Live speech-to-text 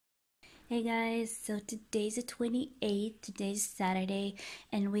Hey guys, so today's the 28th, today's Saturday,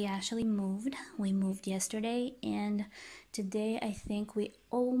 and we actually moved. We moved yesterday, and today I think we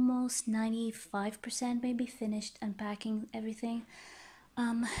almost 95% maybe finished unpacking everything.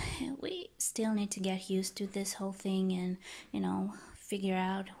 Um, we still need to get used to this whole thing and, figure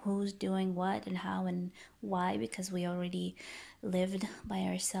out who's doing what and how and why, because we already lived by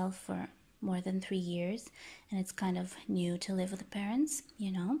ourselves for more than 3 years, and it's kind of new to live with the parents.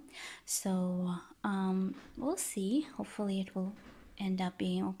 So we'll see. Hopefully it will end up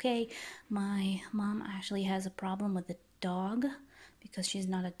being okay. My mom actually has a problem with the dog because she's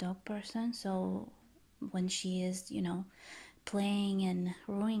not a dog person, so when she is playing and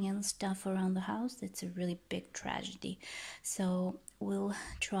ruining stuff around the house, it's a really big tragedy. So we'll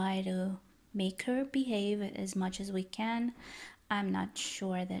try to make her behave as much as we can. I'm not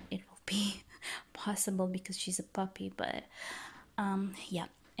sure that it will be possible because she's a puppy, but yeah.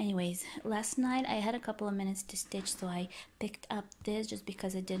 Anyways, last night I had a couple of minutes to stitch, so I picked up this just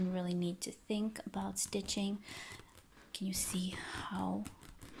because I didn't really need to think about stitching. Can you see how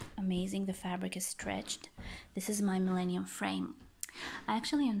amazing the fabric is stretched? This is my Millennium frame.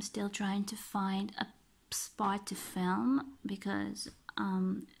 Actually, I'm still trying to find a spot to film because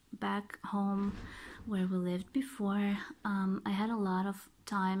back home where we lived before, I had a lot of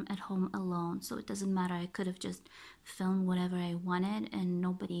time at home alone, so it doesn't matter. I could have just filmed whatever I wanted and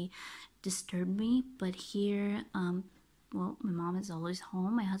nobody disturbed me. But here, well, my mom is always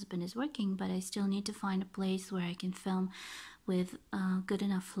home, my husband is working, but I still need to find a place where I can film with good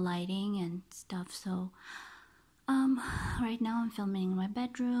enough lighting and stuff. So right now I'm filming in my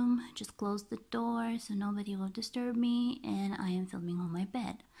bedroom. Just close the door so nobody will disturb me, and I am filming on my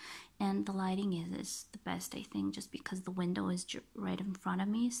bed. And the lighting is the best, I think, just because the window is right in front of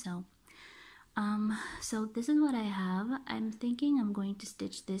me. So so this is what I have. I'm thinking I'm going to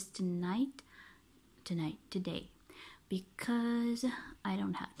stitch this today, because I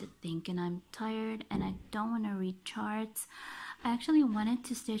don't have to think and I'm tired and I don't want to read charts. I actually wanted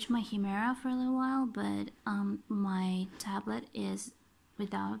to stitch my Chimera for a little while, but my tablet is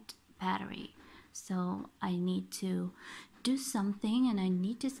without battery, so I need to do something and I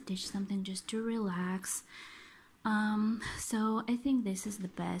need to stitch something just to relax. So I think this is the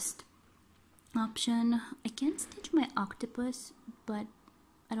best option. I can stitch my octopus, but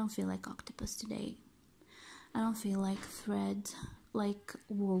I don't feel like octopus today. I don't feel like threads, like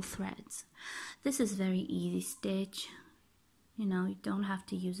wool threads. This is very easy stitch. You don't have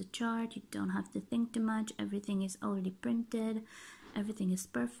to use a chart, you don't have to think too much. Everything is already printed, everything is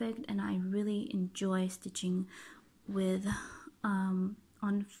perfect, and I really enjoy stitching with on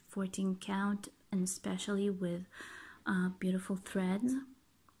 14 count, and especially with beautiful threads,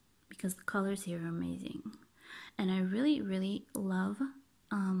 because the colors here are amazing. And I really love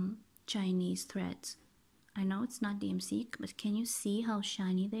Chinese threads. I know it's not DMC, but can you see how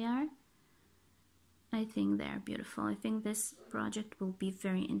shiny they are? I think they're beautiful. I think this project will be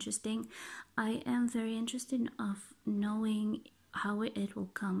very interesting. I am very interested of knowing how it will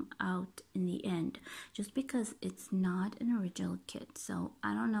come out in the end, just because it's not an original kit. So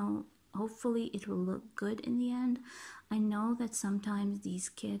I don't know. Hopefully it will look good in the end. I know that sometimes these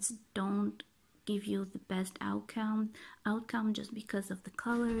kits don't give you the best outcome just because of the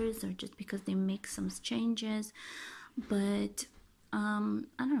colors or just because they make some changes, but I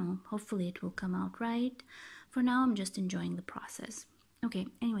don't know, hopefully it will come out right. For now I'm just enjoying the process. Okay,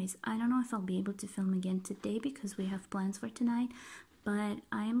 anyways, I don't know if I'll be able to film again today because we have plans for tonight, but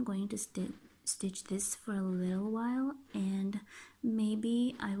I am going to stitch this for a little while, and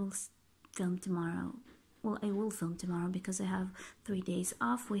maybe I will film tomorrow. Well, I will film tomorrow because I have 3 days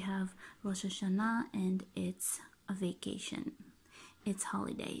off. We have Rosh Hashanah and it's a vacation. It's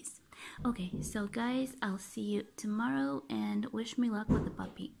holidays. Okay, so guys, I'll see you tomorrow and wish me luck with the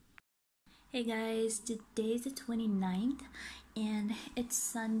puppy. Hey guys, today's the 29th and it's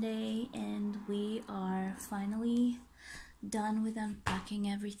Sunday, and we are finally done with unpacking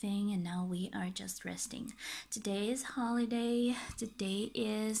everything, and now we are just resting. Today is holiday. Today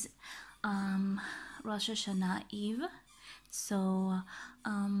is Rosh Hashanah Eve, so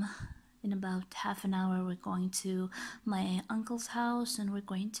in about half an hour we're going to my uncle's house and we're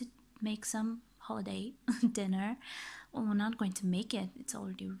going to make some holiday dinner. Well, we're not going to make it, it's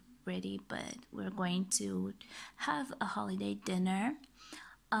already ready, but we're going to have a holiday dinner,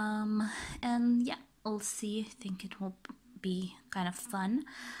 and yeah, we'll see. I think it will be kind of fun,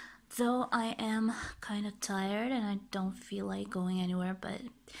 though I am kind of tired and I don't feel like going anywhere, but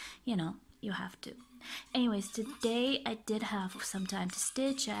you have to. Anyways, today I did have some time to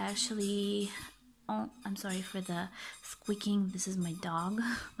stitch. I actually Oh, I'm sorry for the squeaking. This is my dog.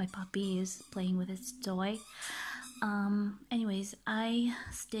 My puppy is playing with its toy. Anyways, I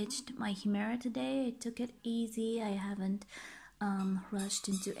stitched my Chimera today. I took it easy. I haven't rushed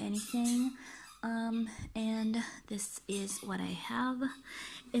into anything. And this is what I have.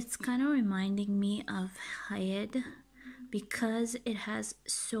 It's kind of reminding me of Hayed because it has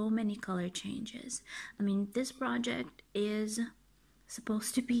so many color changes. I mean, this project is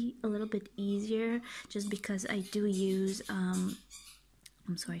supposed to be a little bit easier just because I do use I'm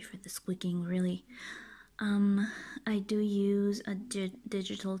sorry for the squeaking, really. I do use a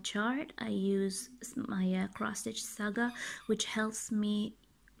digital chart. I use my cross stitch saga, which helps me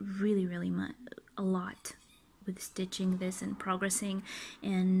really a lot with stitching this and progressing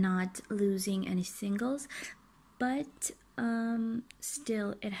and not losing any singles. But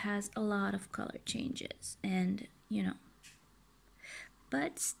still it has a lot of color changes, and you know,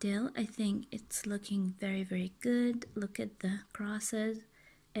 but still I think it's looking very good. Look at the crosses.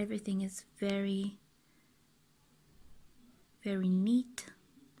 Everything is very neat.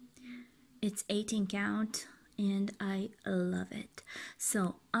 It's 18 count and I love it.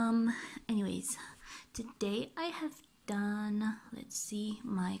 So anyways, today I have done, let's see,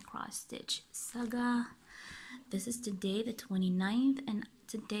 my cross stitch saga. This is today the 29th, and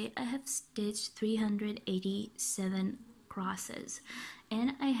today I have stitched 387 crosses,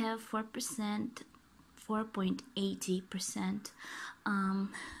 and I have 4.80%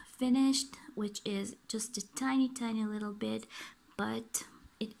 finished, which is just a tiny little bit, but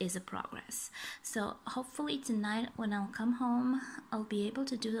it is a progress. So hopefully tonight when I'll come home, I'll be able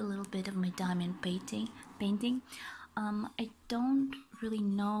to do a little bit of my diamond painting. I don't really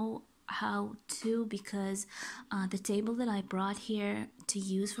know how to, because the table that I brought here to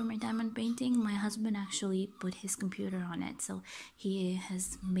use for my diamond painting, my husband actually put his computer on it, so he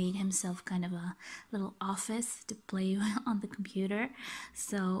has made himself kind of a little office to play on the computer.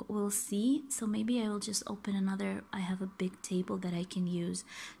 So we'll see. So maybe I will just open another, I have a big table that I can use,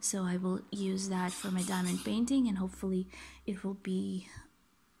 so I will use that for my diamond painting, and hopefully it will be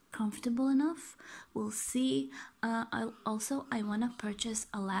comfortable enough. We'll see. I want to purchase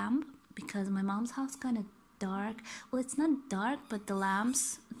a lamp because my mom's house kind of dark. Well, it's not dark, but the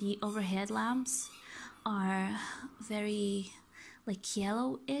lamps, the overhead lamps, are very like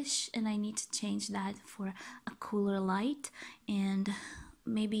yellowish, and I need to change that for a cooler light. And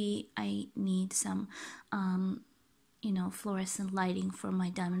maybe I need some you know, fluorescent lighting for my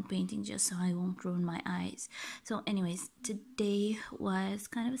diamond painting, just so I won't ruin my eyes. So anyways, today was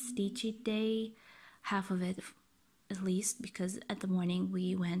kind of a stitchy day, half of it at least, because at the morning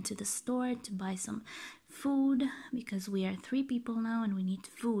we went to the store to buy some food because we are 3 people now and we need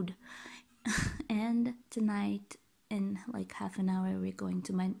food. And tonight in like half an hour we're going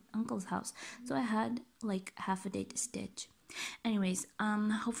to my uncle's house, so I had like half a day to stitch. Anyways,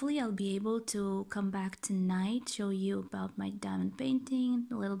 hopefully I'll be able to come back tonight, show you about my diamond painting,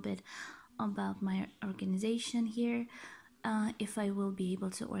 a little bit about my organization here, if I will be able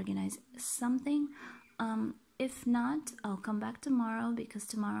to organize something. If not, I'll come back tomorrow, because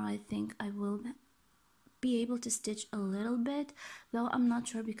tomorrow I think I will be able to stitch a little bit, though I'm not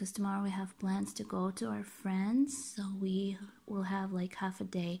sure, because tomorrow we have plans to go to our friends, so we will have like half a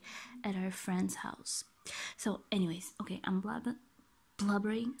day at our friend's house. So anyways, okay, I'm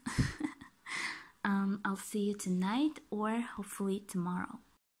blubbering. I'll see you tonight, or hopefully tomorrow.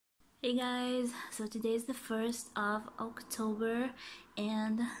 Hey guys, so today is the 1st of October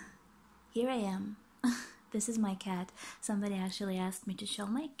and here I am. This is my cat. Somebody actually asked me to show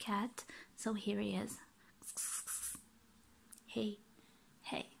my cat, so here he is. Hey,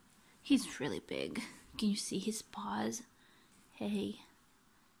 he's really big. Can you see his paws? Hey,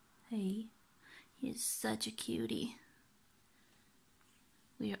 he's such a cutie.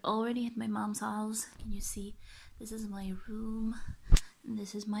 We are already at my mom's house. Can you see? This is my room, and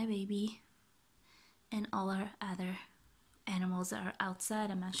this is my baby, and all our other animals are outside.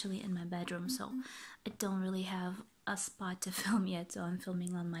 I'm actually in my bedroom, so I don't really have a spot to film yet, so I'm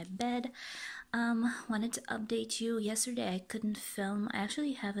filming on my bed. Wanted to update you. Yesterday I couldn't film. I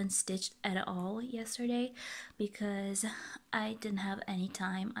actually haven't stitched at all yesterday because I didn't have any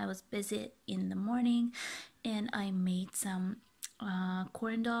time. I was busy in the morning and I made some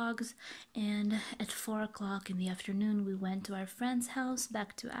corn dogs, and at 4 o'clock in the afternoon we went to our friend's house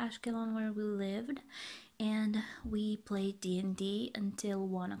back to Ashkelon where we lived, and we played D&D until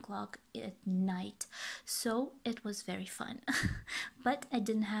 1 o'clock at night. So it was very fun. But I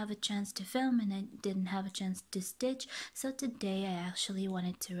didn't have a chance to film and I didn't have a chance to stitch, so today I actually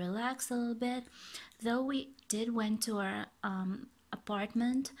wanted to relax a little bit, though we did went to our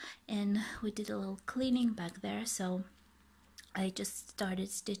apartment, and we did a little cleaning back there, so I just started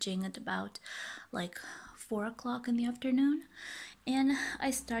stitching at about like 4 o'clock in the afternoon. And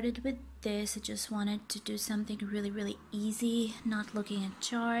I started with this. I just wanted to do something really easy, not looking at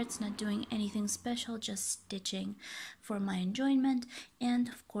charts, not doing anything special, just stitching for my enjoyment. And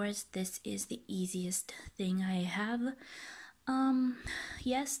of course, this is the easiest thing I have.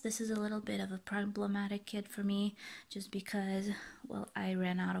 Yes, this is a little bit of a problematic kit for me, just because, well, I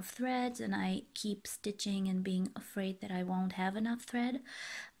ran out of threads and I keep stitching and being afraid that I won't have enough thread,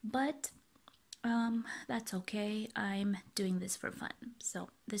 but that's okay. I'm doing this for fun, so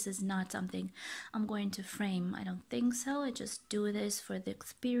this is not something I'm going to frame. I don't think so. I just do this for the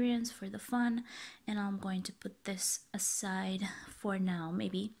experience, for the fun, and I'm going to put this aside for now.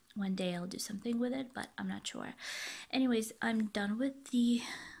 Maybe one day I'll do something with it, but I'm not sure. Anyways, I'm done with the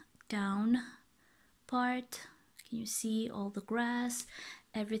down part. Can you see all the grass?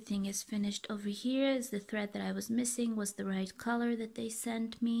 Everything is finished over here. Is the thread that I was missing was the right color that they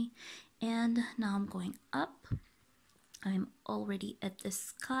sent me. And now I'm going up. I'm already at the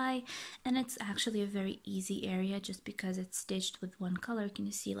sky, and it's actually a very easy area just because it's stitched with one color. Can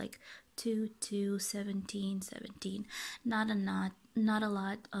you see, like 2, 2, 17, 17? Not a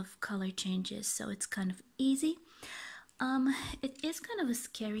lot of color changes, so it's kind of easy. It is kind of a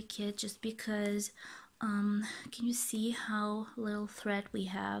scary kit just because can you see how little thread we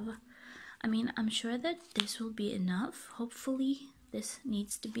have? I mean, I'm sure that this will be enough. Hopefully this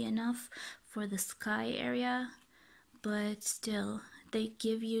needs to be enough for the sky area, but still they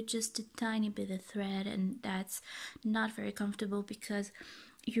give you just a tiny bit of thread, and that's not very comfortable because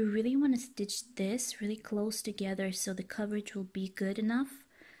you really want to stitch this really close together so the coverage will be good enough,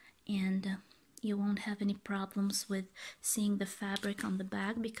 and you won't have any problems with seeing the fabric on the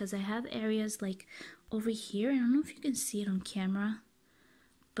back, because I have areas like over here. I don't know if you can see it on camera,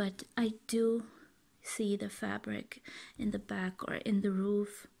 but I do see the fabric in the back or in the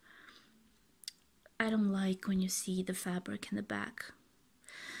roof. I don't like when you see the fabric in the back.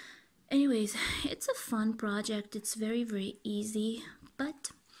 Anyways, it's a fun project. It's very easy,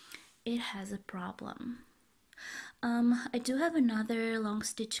 but it has a problem. I do have another long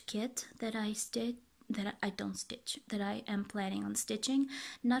stitch kit that I am planning on stitching.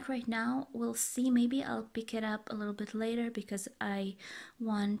 Not right now, we'll see. Maybe I'll pick it up a little bit later because I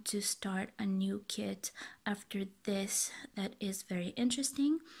want to start a new kit after this that is very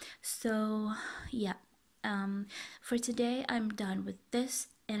interesting. So yeah, for today I'm done with this,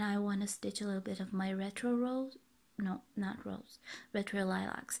 and I want to stitch a little bit of my retro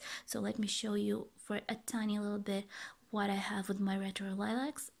lilacs. So let me show you for a tiny little bit what I have with my retro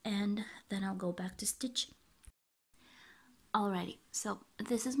lilacs, and then I'll go back to stitch. Alrighty, so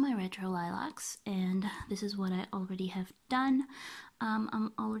this is my retro lilacs, and this is what I already have done.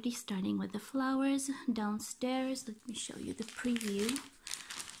 I'm already starting with the flowers downstairs. Let me show you the preview.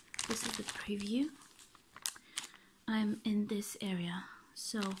 This is the preview. I'm in this area.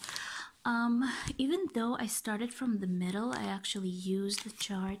 So even though I started from the middle, I actually used the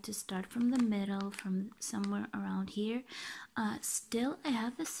chart to start from the middle, from somewhere around here. Still, I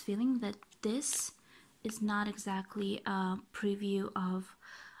have this feeling that this is not exactly a preview of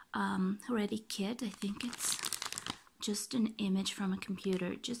ready kit. I think it's just an image from a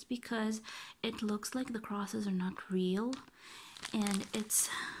computer, just because it looks like the crosses are not real, and it's,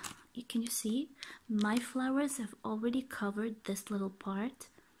 can you see, my flowers have already covered this little part,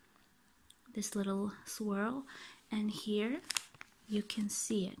 this little swirl, and here you can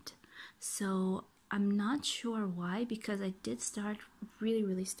see it. So I'm not sure why, because I did start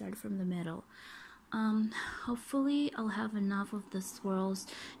really start from the middle. Hopefully I'll have enough of the swirls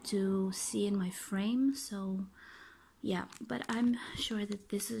to see in my frame. So yeah, but I'm sure that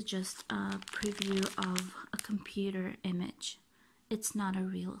this is just a preview of a computer image. It's not a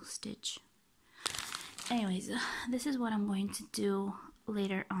real stitch. Anyways, this is what I'm going to do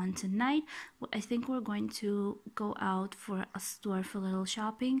later on tonight. I think we're going to go out for a store for a little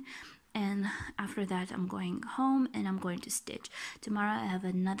shopping, and after that I'm going home and I'm going to stitch. Tomorrow I have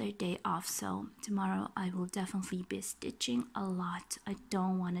another day off, so tomorrow I will definitely be stitching a lot. I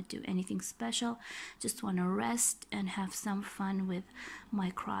don't want to do anything special, just want to rest and have some fun with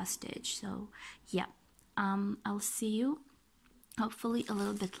my cross stitch. So yeah, I'll see you hopefully a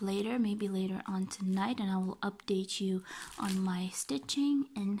little bit later, maybe later on tonight, and I will update you on my stitching.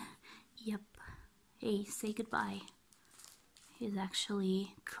 And yep, hey, say goodbye. He's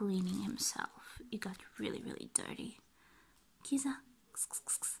actually cleaning himself. It got really dirty. Kiza,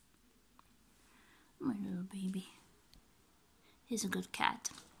 my little baby. He's a good cat.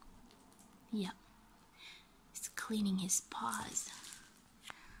 Yeah, he's cleaning his paws.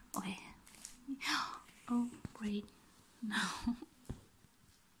 Okay. Oh, great. No.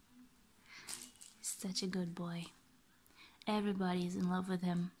 He's such a good boy. Everybody's in love with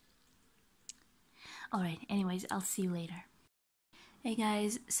him. Alright, anyways, I'll see you later. Hey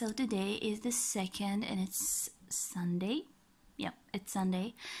guys, so today is the 2nd and it's Sunday. Yep, it's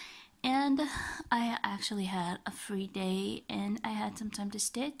Sunday. And I actually had a free day and I had some time to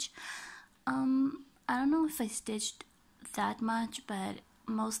stitch. I don't know if I stitched that much, but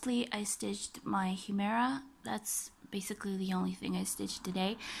mostly I stitched my Chimera. That's basically the only thing I stitched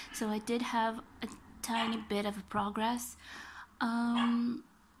today. So I did have a tiny bit of a progress.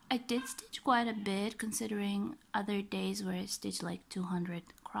 I did stitch quite a bit considering other days where I stitched like 200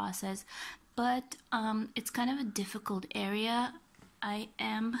 crosses, but it's kind of a difficult area. I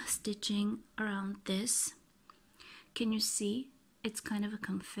am stitching around this. Can you see? It's kind of a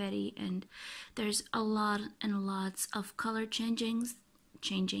confetti and there's a lot and lots of color changes,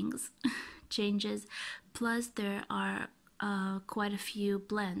 plus there are quite a few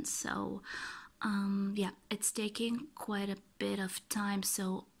blends, so yeah, it's taking quite a bit of time.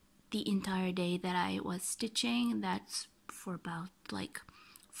 So the entire day that I was stitching, that's for about like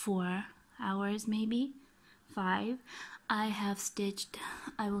 4 hours, maybe 5. I have stitched,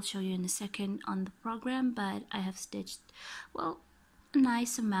 I will show you in a second on the program, but I have stitched, well, a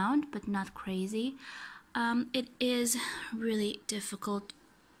nice amount, but not crazy. It is really difficult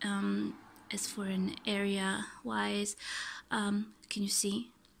as for an area wise. Can you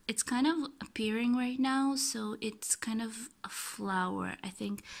see? It's kind of appearing right now, so it's kind of a flower. I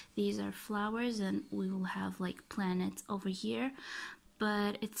think these are flowers and we will have like planets over here,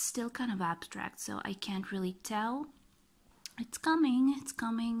 but it's still kind of abstract, so I can't really tell. It's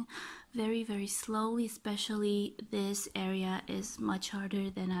coming very, very slowly, especially this area is much harder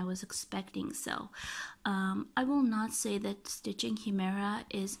than I was expecting. So I will not say that stitching Chimera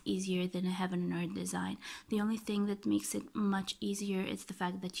is easier than a Heaven and Earth design. The only thing that makes it much easier is the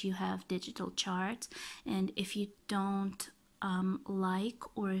fact that you have digital charts, and if you don't like,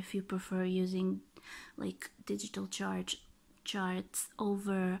 or if you prefer using like digital charts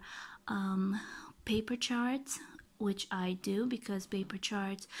over paper charts, which I do, because paper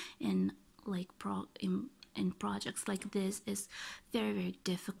charts in like in projects like this is very, very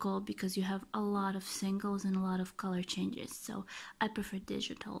difficult because you have a lot of singles and a lot of color changes, so I prefer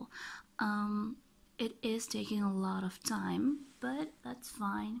digital. It is taking a lot of time, but that's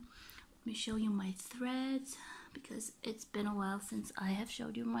fine. Let me show you my threads because it's been a while since I have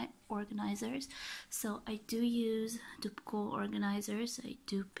showed you my organizers. So I do use Dupco organizers. I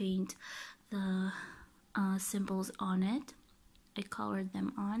do paint the symbols on it. I colored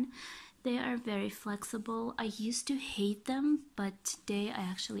them on. They are very flexible. I used to hate them, but today I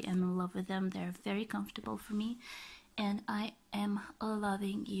actually am in love with them. They're very comfortable for me and I am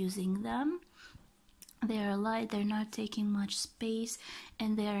loving using them. They are light, they're not taking much space,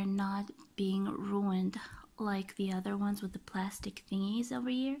 and they are not being ruined like the other ones with the plastic thingies over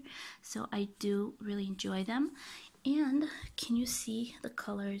here. So I do really enjoy them. And can you see the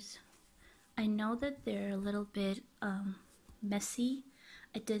colors? I know that they're a little bit messy.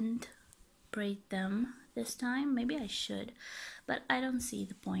 I didn't braid them this time. Maybe I should, but I don't see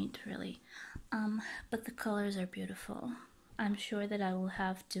the point really. But the colors are beautiful. I'm sure that I will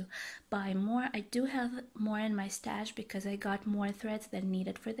have to buy more. I do have more in my stash because I got more threads than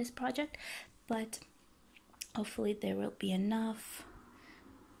needed for this project, but hopefully there will be enough.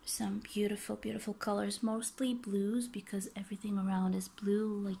 Some beautiful, beautiful colors, mostly blues because everything around is blue,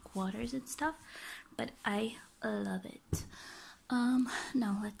 like waters and stuff, but I love it.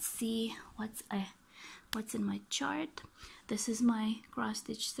 Now let's see what's in my chart. This is my cross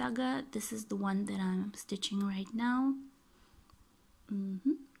stitch saga. This is the one that I'm stitching right now.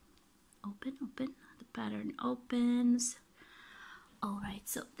 Open, the pattern opens. All right,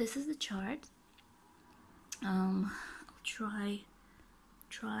 so this is the chart. I'll try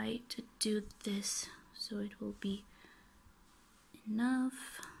to do this so it will be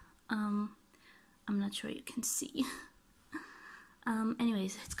enough. I'm not sure you can see.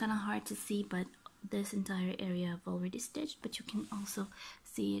 Anyways, it's kind of hard to see, but this entire area I've already stitched, but you can also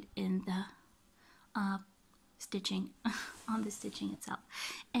see it in the stitching on the stitching itself.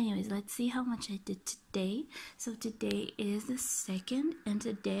 Anyways, let's see how much I did today. So today is the 2nd, and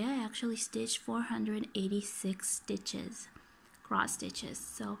today I actually stitched 486 stitches, cross stitches,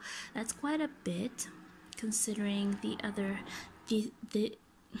 so that's quite a bit considering the other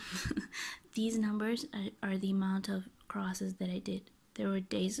these numbers are the amount of crosses that I did. There were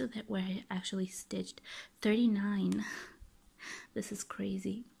days that where I actually stitched 39. This is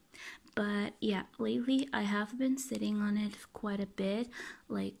crazy. But yeah, lately I have been sitting on it quite a bit.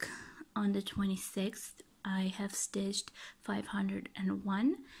 Like on the 26th, I have stitched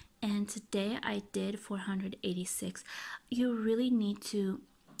 501, and today I did 486. You really need to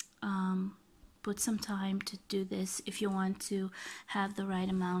put some time to do this if you want to have the right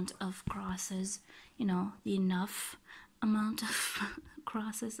amount of crosses, you know, the enough amount of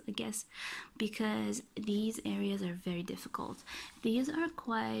crosses, I guess, because these areas are very difficult. These are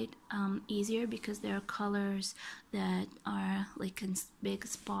quite easier because there are colors that are like in big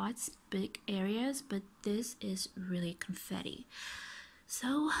spots, big areas, but this is really confetti.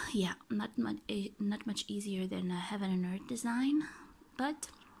 So yeah, not much easier than a heaven and earth design, but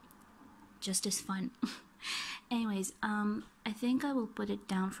just as fun. Anyways, I think I will put it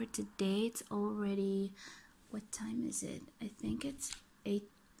down for today. It's already, what time is it? I think it's 8,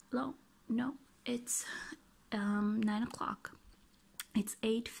 no, it's 9 o'clock. It's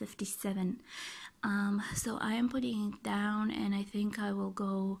 8:57. So I am putting it down, and I think I will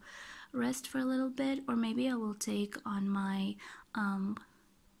go rest for a little bit, or maybe I will take on my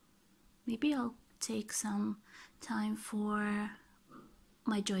maybe I'll take some time for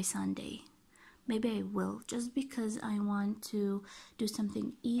my Joy Sunday. Maybe I will, just because I want to do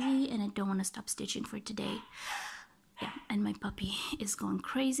something easy and I don't want to stop stitching for today. Yeah, and my puppy is going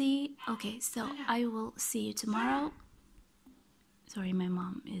crazy. Okay, so I will see you tomorrow. Sorry, my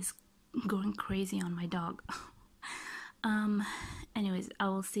mom is going crazy on my dog. Anyways, I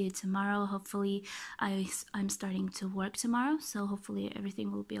will see you tomorrow. Hopefully I'm starting to work tomorrow, so hopefully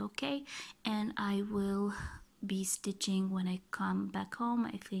everything will be okay, and I will be stitching when I come back home.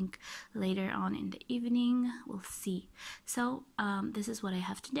 I think later on in the evening. We'll see. So this is what I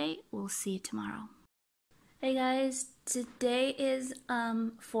have today. We'll see you tomorrow. Hey guys, today is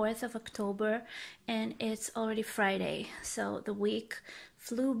 4th of October and it's already Friday, so the week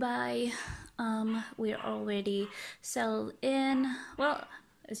flew by. We're already settled in. Well,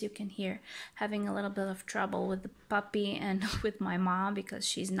 as you can hear, having a little bit of trouble with the puppy and with my mom because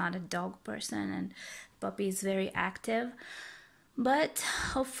she's not a dog person and puppy is very active. But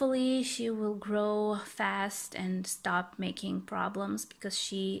hopefully she will grow fast and stop making problems because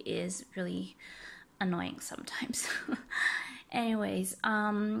she is really annoying sometimes. Anyways,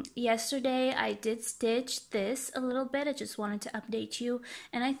 yesterday I did stitch this a little bit. I just wanted to update you,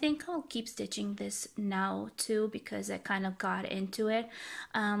 and I think I'll keep stitching this now too because I kind of got into it.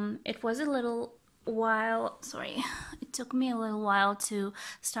 It was a little while, sorry, it took me a little while to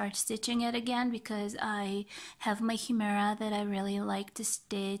start stitching it again because I have my Chimera that I really like to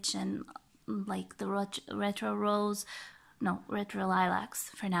stitch, and like the retro rose, no, retro lilacs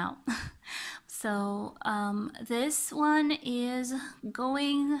for now. So this one is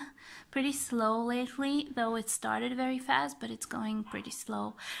going pretty slow lately, though it started very fast, but it's going pretty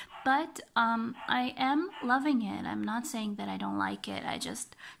slow. But I am loving it. I'm not saying that I don't like it. I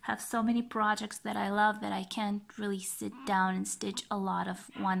just have so many projects that I love that I can't really sit down and stitch a lot of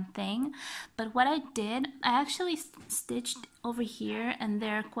one thing. But what I did, I actually stitched over here, and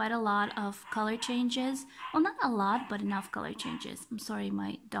there are quite a lot of color changes. Well, not a lot, but enough color changes. I'm sorry,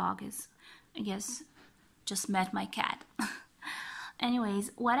 my dog is, I guess, just met my cat.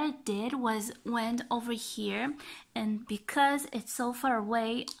 Anyways, what I did was went over here, and because it's so far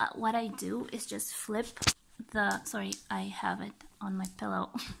away, what I do is just flip the, sorry, I have it on my pillow.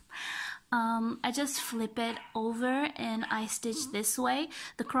 I just flip it over and I stitch this way.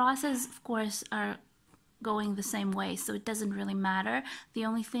 The crosses, of course, are going the same way, so it doesn't really matter. The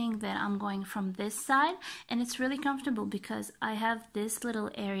only thing that I'm going from this side, and it's really comfortable because I have this little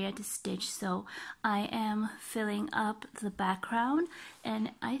area to stitch, so I am filling up the background,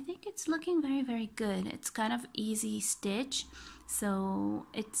 and I think it's looking very, very good. It's kind of easy stitch, so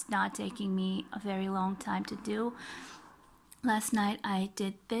it's not taking me a very long time to do. Last night I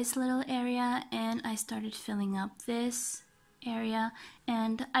did this little area and I started filling up this area,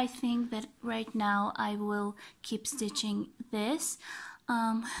 and I think that right now I will keep stitching this.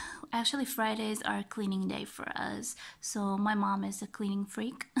 Actually Fridays are cleaning day for us, so my mom is a cleaning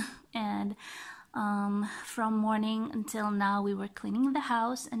freak and from morning until now we were cleaning the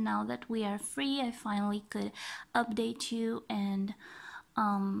house, and now that we are free I finally could update you and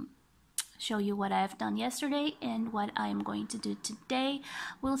show you what I've done yesterday and what I'm going to do today.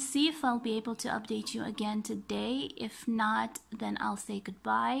 We'll see if I'll be able to update you again today. If not, then I'll say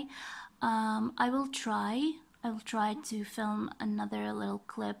goodbye. I will try to film another little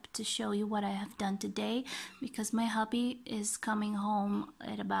clip to show you what I have done today, because my hubby is coming home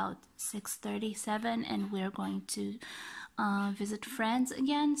at about 6:37 and we're going to visit friends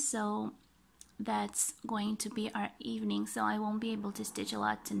again, so that's going to be our evening, so I won't be able to stitch a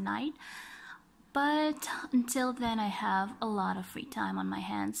lot tonight. But until then, I have a lot of free time on my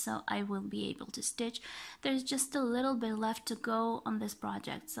hands, so I will be able to stitch. There's just a little bit left to go on this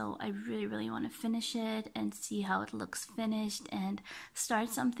project, so I really want to finish it and see how it looks finished and start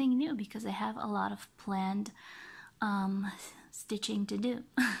something new, because I have a lot of planned stitching to do.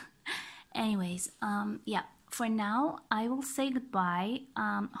 Anyways, yeah, for now I will say goodbye.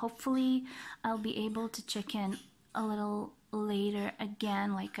 Hopefully I'll be able to check in a little later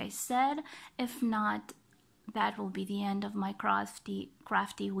again, like I said. If not, that will be the end of my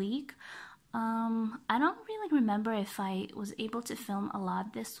crafty week. I don't really remember if I was able to film a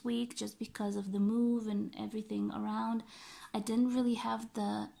lot this week, just because of the move and everything around. I didn't really have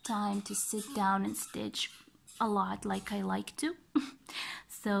the time to sit down and stitch a lot like I like to.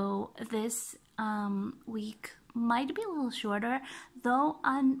 So this week might be a little shorter, though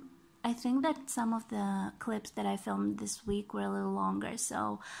I think that some of the clips that I filmed this week were a little longer,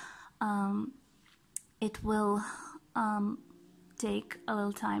 so it will take a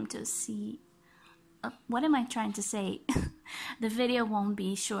little time to see. What am I trying to say? The video won't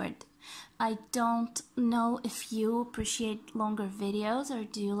be short. I don't know if you appreciate longer videos or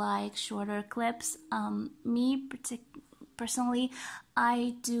do you like shorter clips. Me personally,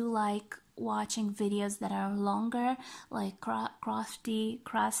 I do like watching videos that are longer, like crafty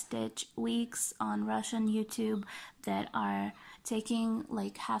cross-stitch weeks on Russian YouTube that are taking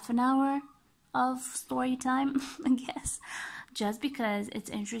like half an hour of story time, I guess, just because it's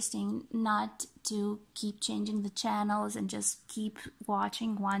interesting not to keep changing the channels and just keep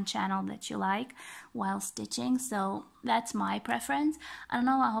watching one channel that you like while stitching. So that's my preference. I don't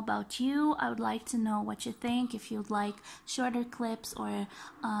know, how about you? I would like to know what you think, if you'd like shorter clips or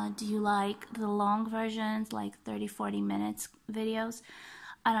do you like the long versions, like 30-40 minutes videos.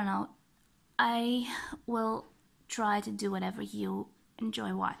 I don't know. I will try to do whatever you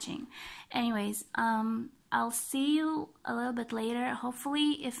enjoy watching. Anyways, I'll see you a little bit later,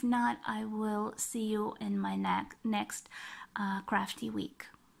 hopefully. If not, I will see you in my next crafty week.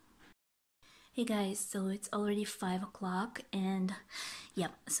 Hey guys, so it's already 5 o'clock and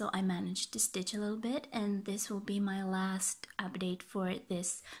yep, so I managed to stitch a little bit, and this will be my last update for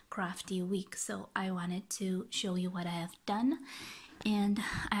this crafty week. So I wanted to show you what I have done. And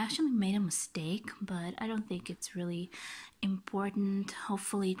I actually made a mistake, but I don't think it's really important.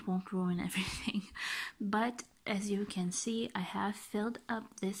 Hopefully it won't ruin everything. But as you can see, I have filled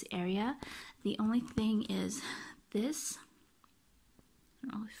up this area. The only thing is this.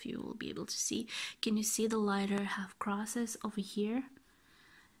 I don't know if you will be able to see. Can you see the lighter half crosses over here?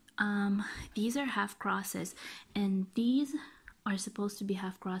 These are half crosses, and these are supposed to be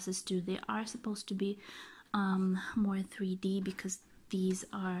half crosses too. They are supposed to be more 3D, because these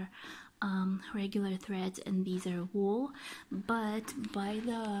are regular threads and these are wool. But by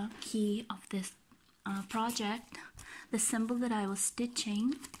the key of this project, the symbol that I was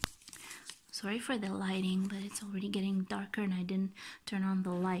stitching, sorry for the lighting, but it's already getting darker and I didn't turn on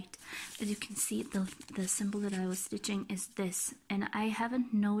the light. As you can see, the symbol that I was stitching is this, and I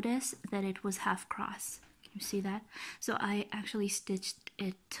haven't noticed that it was half cross. Can you see that? So I actually stitched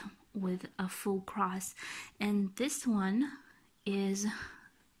it with a full cross, and this one is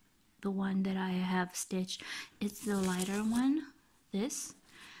the one that I have stitched. It's the lighter one, this,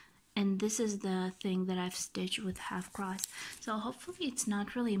 and this is the thing that I've stitched with half cross. So hopefully it's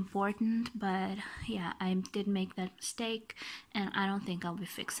not really important, but yeah, I did make that mistake and I don't think I'll be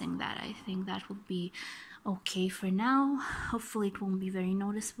fixing that. I think that will be okay for now. Hopefully it won't be very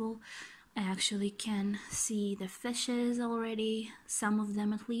noticeable. I actually can see the fishes already, some of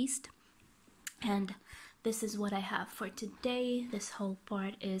them at least. And this is what I have for today. This whole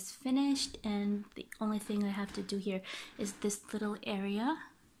part is finished, and the only thing I have to do here is this little area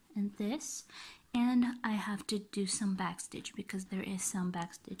and this, and I have to do some backstitch because there is some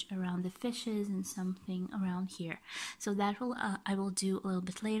backstitch around the fishes and something around here. So that will I will do a little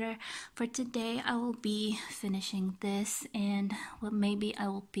bit later. For today I will be finishing this, and well, maybe I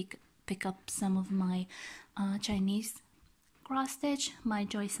will pick up some of my Chinese cross stitch, my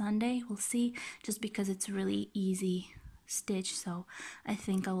Joy Sunday, we'll see, just because it's a really easy stitch. So I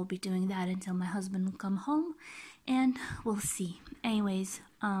think I will be doing that until my husband will come home, and we'll see. Anyways,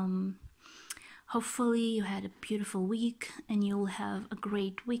 hopefully you had a beautiful week and you'll have a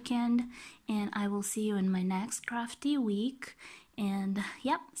great weekend, and I will see you in my next crafty week. And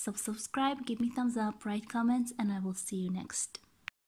yep, so subscribe, give me thumbs up, write comments, and I will see you next.